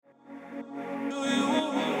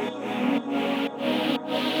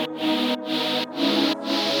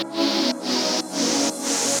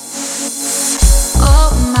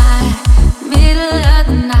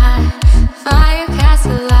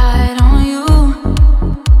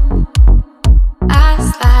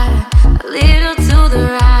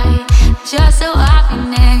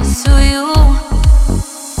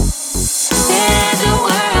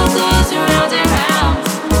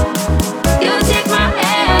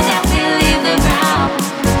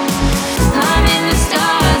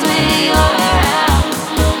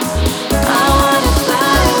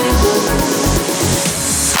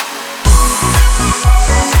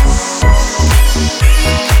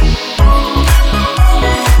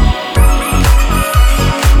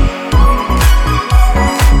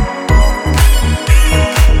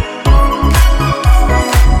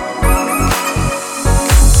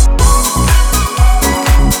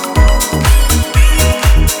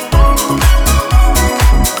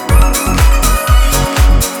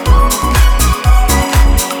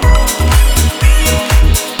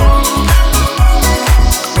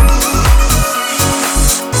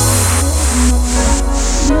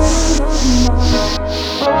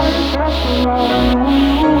I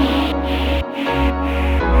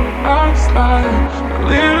slide a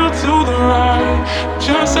little to the right,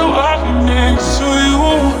 just so I can next to you.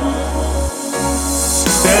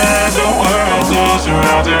 And the world goes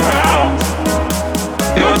round and round.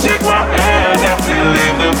 You'll take my hand after you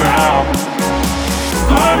leave the ground.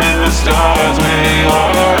 I'm in the stars when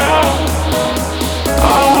you're around.